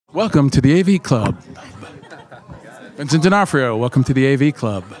Welcome to the AV Club. Vincent D'Onofrio, welcome to the AV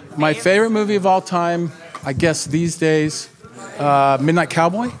Club. My favorite movie of all time, I guess these days, Midnight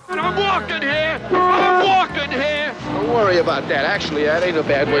Cowboy. And I'm walking here! I'm walking here! Don't worry about that. Actually, that ain't a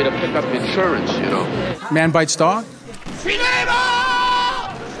bad way to pick up insurance, you know. Man Bites Dog.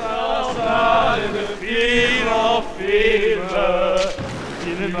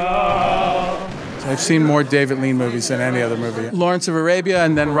 I've seen more David Lean movies than any other movie. Lawrence of Arabia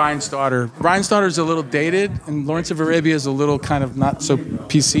and then Ryan's Daughter. Ryan's Daughter is a little dated, and Lawrence of Arabia is a little kind of not so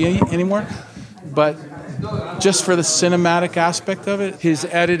PC anymore. But just for the cinematic aspect of it, his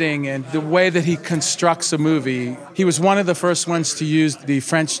editing and the way that he constructs a movie, he was one of the first ones to use the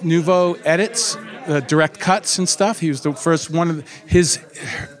French Nouveau edits, direct cuts and stuff. He was the first one of his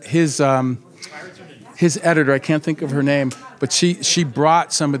editor, I can't think of her name, but she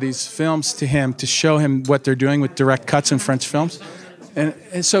brought some of these films to him to show him what they're doing with direct cuts in French films.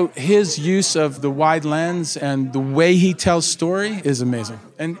 And so his use of the wide lens and the way he tells story is amazing.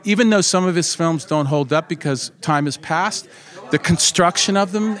 And even though some of his films don't hold up because time has passed, the construction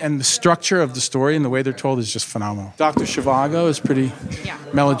of them and the structure of the story and the way they're told is just phenomenal. Dr. Zhivago is pretty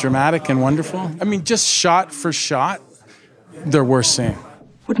melodramatic and wonderful. I mean, just shot for shot, they're worth seeing.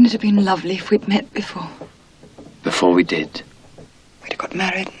 Wouldn't it have been lovely if we'd met before? Before we did. We'd have got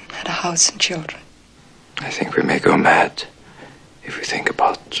married and had a house and children. I think we may go mad if we think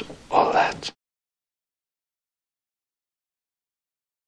about all that.